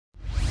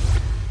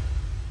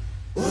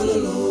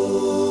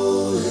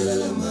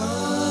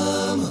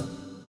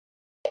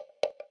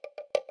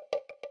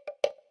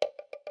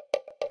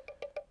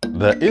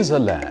There is a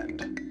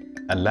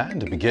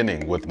land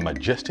beginning with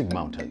majestic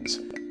mountains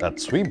that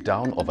sweep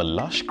down over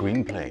lush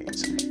green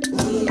plains,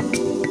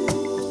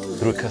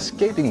 through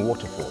cascading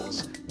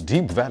waterfalls,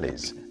 deep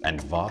valleys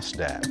and vast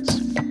dams.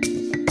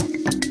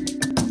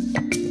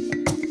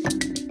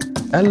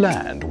 A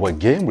land where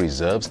game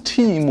reserves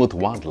teem with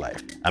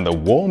wildlife and the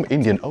warm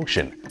Indian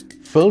Ocean,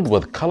 filled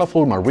with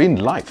colorful marine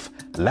life,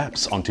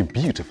 laps onto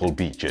beautiful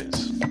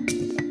beaches.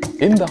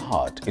 In the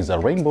heart is a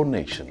rainbow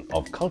nation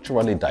of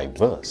culturally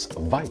diverse,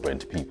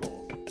 vibrant people,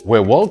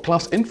 where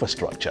world-class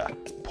infrastructure,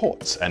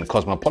 ports and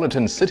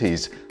cosmopolitan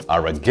cities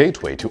are a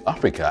gateway to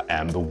Africa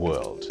and the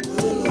world.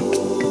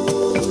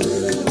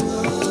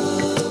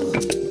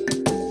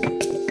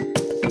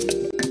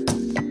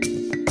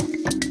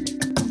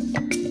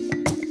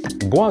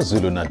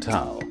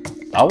 KwaZulu-Natal,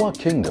 our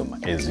kingdom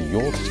is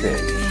your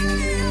stage.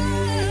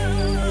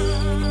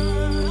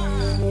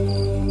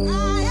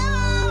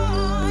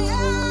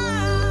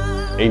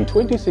 In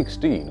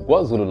 2016,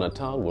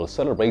 KwaZulu-Natal will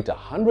celebrate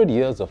 100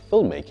 years of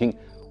filmmaking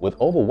with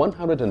over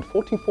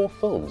 144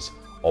 films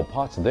or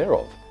parts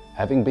thereof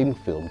having been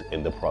filmed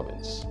in the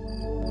province.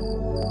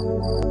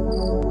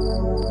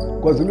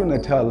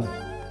 KwaZulu-Natal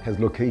has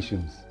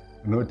locations,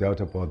 no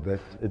doubt about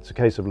that. It's a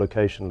case of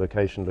location,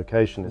 location,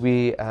 location.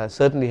 We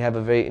certainly have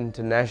a very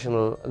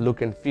international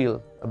look and feel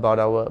about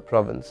our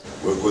province.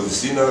 We've got the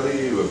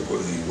scenery, we've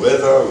got the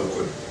weather, we've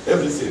got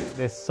everything.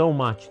 There's so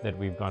much that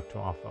we've got to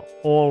offer,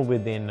 all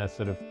within a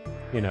sort of,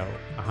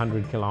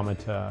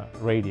 100-kilometer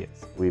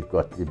radius. We've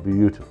got the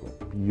beautiful,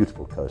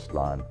 beautiful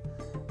coastline,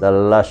 the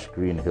lush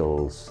green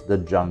hills, the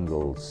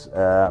jungles.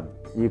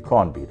 You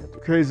can't beat it.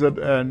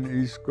 KZN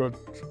has got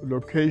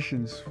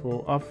locations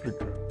for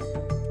Africa.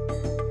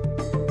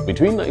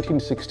 Between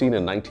 1916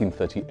 and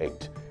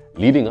 1938,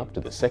 leading up to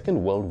the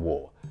Second World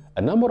War,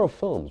 a number of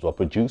films were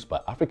produced by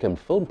African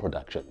Film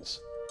Productions.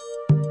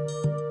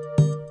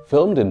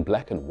 Filmed in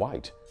black and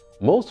white,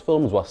 most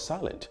films were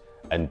silent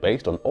and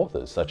based on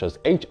authors such as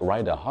H.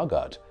 Rider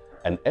Haggard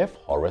and F.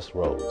 Horace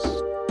Rose.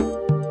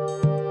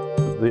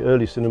 The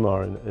early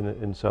cinema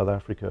in South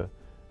Africa,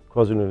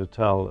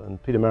 KwaZulu-Natal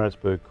and Peter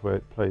Maritzburg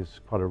plays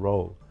quite a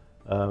role.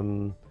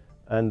 And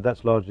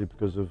that's largely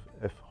because of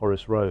F.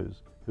 Horace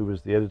Rose, who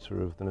was the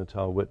editor of the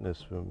Natal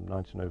Witness from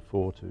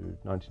 1904 to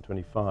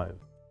 1925.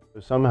 So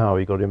somehow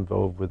he got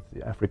involved with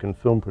the African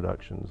Film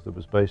Productions that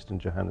was based in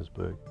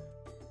Johannesburg.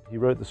 He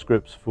wrote the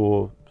scripts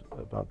for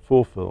about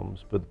 4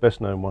 films, but the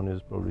best known one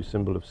is probably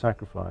Symbol of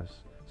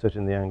Sacrifice, set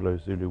in the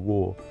Anglo-Zulu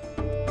War.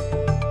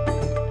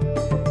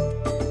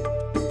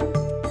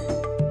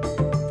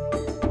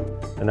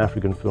 And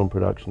African Film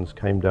Productions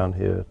came down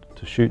here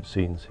to shoot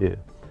scenes here,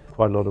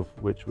 quite a lot of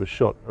which was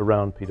shot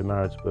around Peter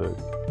Maritzburg.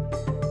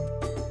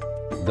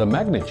 The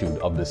magnitude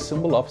of the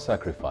Symbol of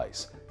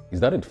Sacrifice is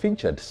that it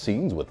featured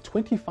scenes with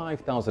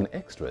 25,000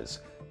 extras,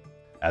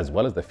 as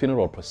well as the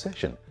funeral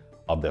procession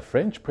of the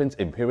French Prince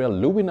Imperial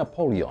Louis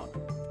Napoleon.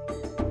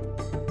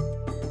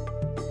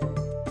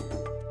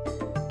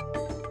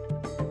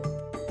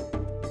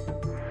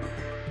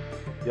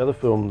 The other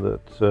film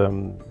that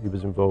he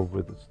was involved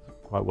with is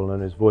quite well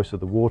known as Voice of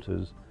the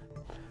Waters,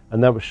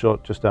 and that was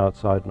shot just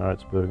outside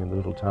Maritzburg in the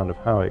little town of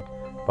Howick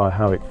by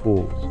Howick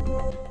Falls.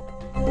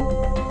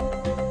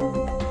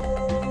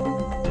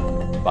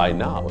 By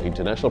now,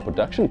 international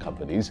production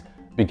companies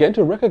began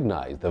to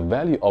recognize the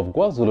value of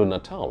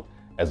KwaZulu-Natal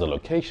as a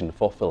location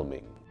for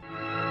filming.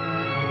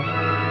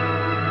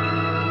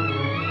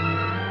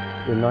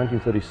 In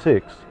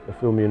 1936, a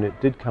film unit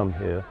did come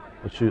here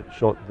and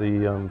shot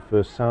the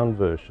first sound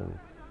version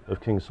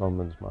of King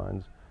Solomon's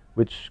Mines,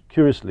 which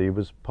curiously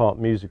was part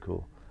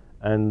musical,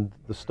 and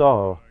the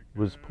star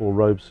was Paul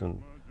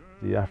Robeson,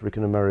 the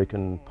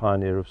African-American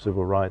pioneer of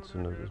civil rights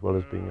and as well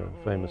as being a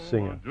famous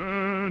singer.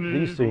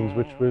 These scenes,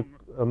 which were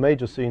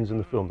major scenes in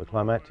the film, the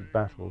climactic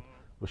battle,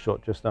 was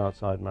shot just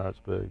outside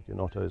Maritzburg in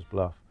Otto's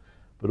Bluff.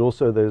 But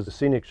also there's the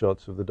scenic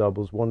shots of the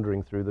doubles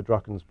wandering through the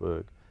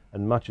Drakensberg,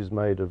 and much is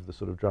made of the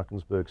sort of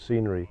Drakensberg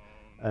scenery,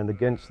 and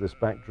against this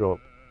backdrop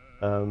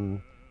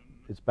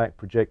it's back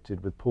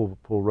projected with Paul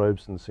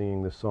Robeson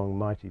singing the song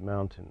Mighty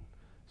Mountain.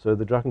 So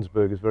the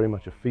Drakensberg is very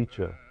much a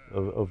feature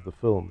of the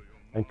film,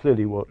 and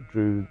clearly what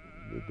drew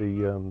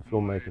the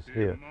filmmakers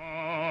here.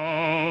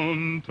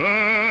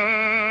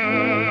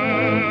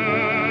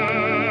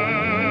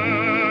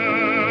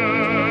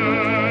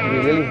 We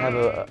really have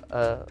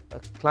a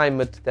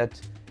climate that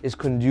is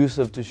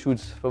conducive to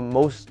shoots for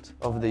most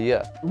of the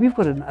year. We've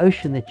got an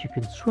ocean that you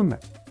can swim in.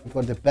 We've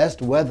got the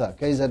best weather.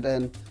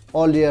 KZN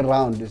all year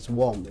round, it's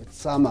warm, it's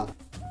summer.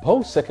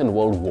 Post-Second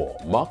World War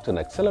marked an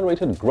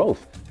accelerated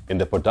growth in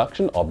the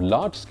production of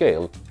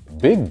large-scale,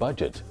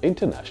 big-budget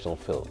international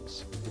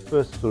films. The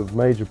first sort of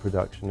major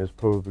production is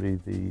probably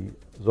the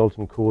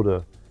Zoltan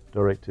Korda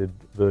directed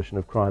version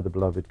of Cry the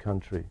Beloved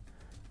Country.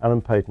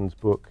 Alan Paton's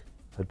book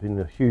had been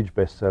a huge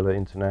bestseller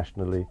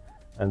internationally,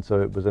 and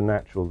so it was a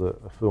natural that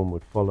a film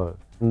would follow.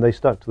 And they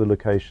stuck to the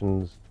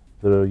locations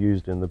that are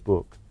used in the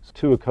book.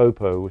 To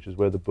Akopo, which is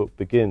where the book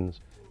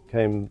begins,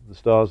 came the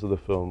stars of the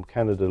film,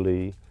 Canada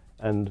Lee,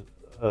 and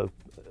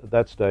at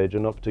that stage, a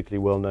not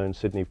particularly well-known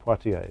Sydney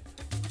Poitier.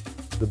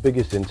 The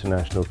biggest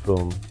international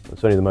film,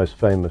 it's only the most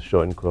famous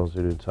shot in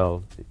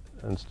KwaZulu-Natal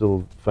and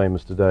still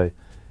famous today,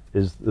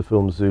 is the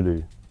film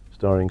Zulu,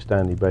 starring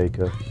Stanley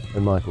Baker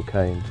and Michael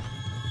Caine.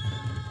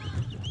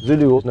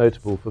 Zulu was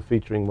notable for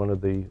featuring one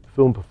of the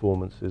film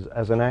performances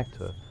as an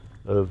actor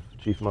of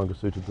Chief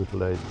Mangosuthu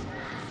Buthelezi.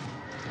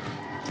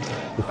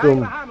 The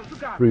film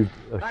proved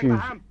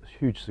a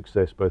huge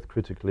success both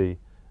critically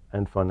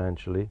and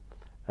financially,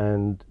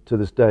 and to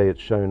this day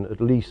it's shown at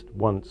least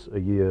once a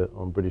year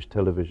on British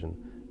television,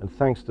 and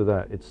thanks to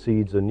that it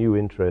seeds a new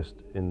interest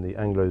in the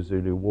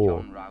Anglo-Zulu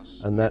War,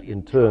 and that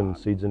in turn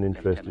seeds an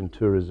interest in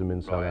tourism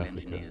in South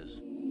Africa.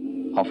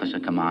 Officer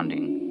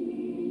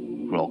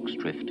commanding, Rorke's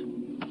Drift.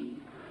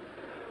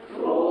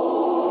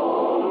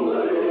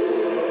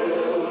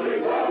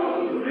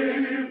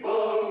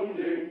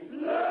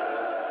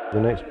 The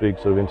next big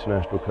sort of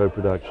international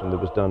co-production that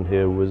was done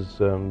here was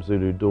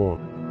Zulu Dawn.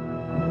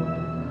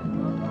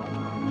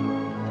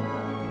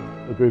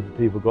 A group of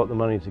people got the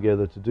money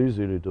together to do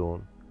Zulu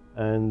Dawn,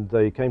 and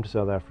they came to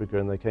South Africa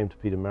and they came to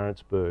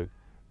Pietermaritzburg,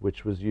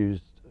 which was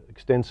used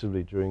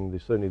extensively during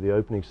certainly the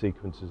opening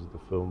sequences of the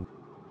film.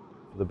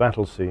 For the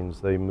battle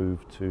scenes they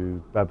moved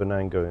to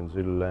Babanango in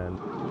Zululand.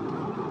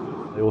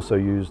 They also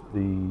used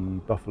the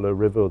Buffalo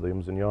River, or the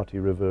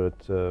Umzanyati River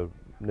at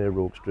near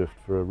Rorke's Drift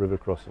for a river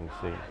crossing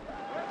scene.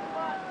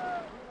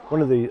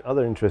 One of the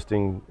other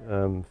interesting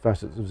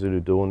facets of Zulu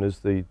Dawn is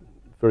the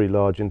very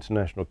large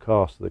international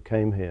cast that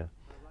came here,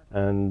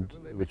 and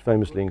which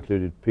famously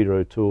included Peter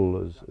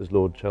O'Toole as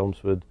Lord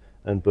Chelmsford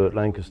and Burt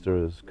Lancaster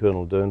as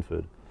Colonel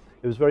Durnford.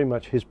 It was very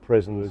much his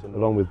presence,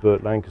 along with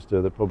Burt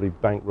Lancaster, that probably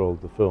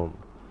bankrolled the film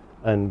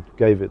and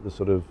gave it the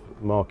sort of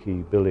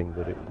marquee billing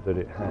that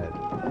it had.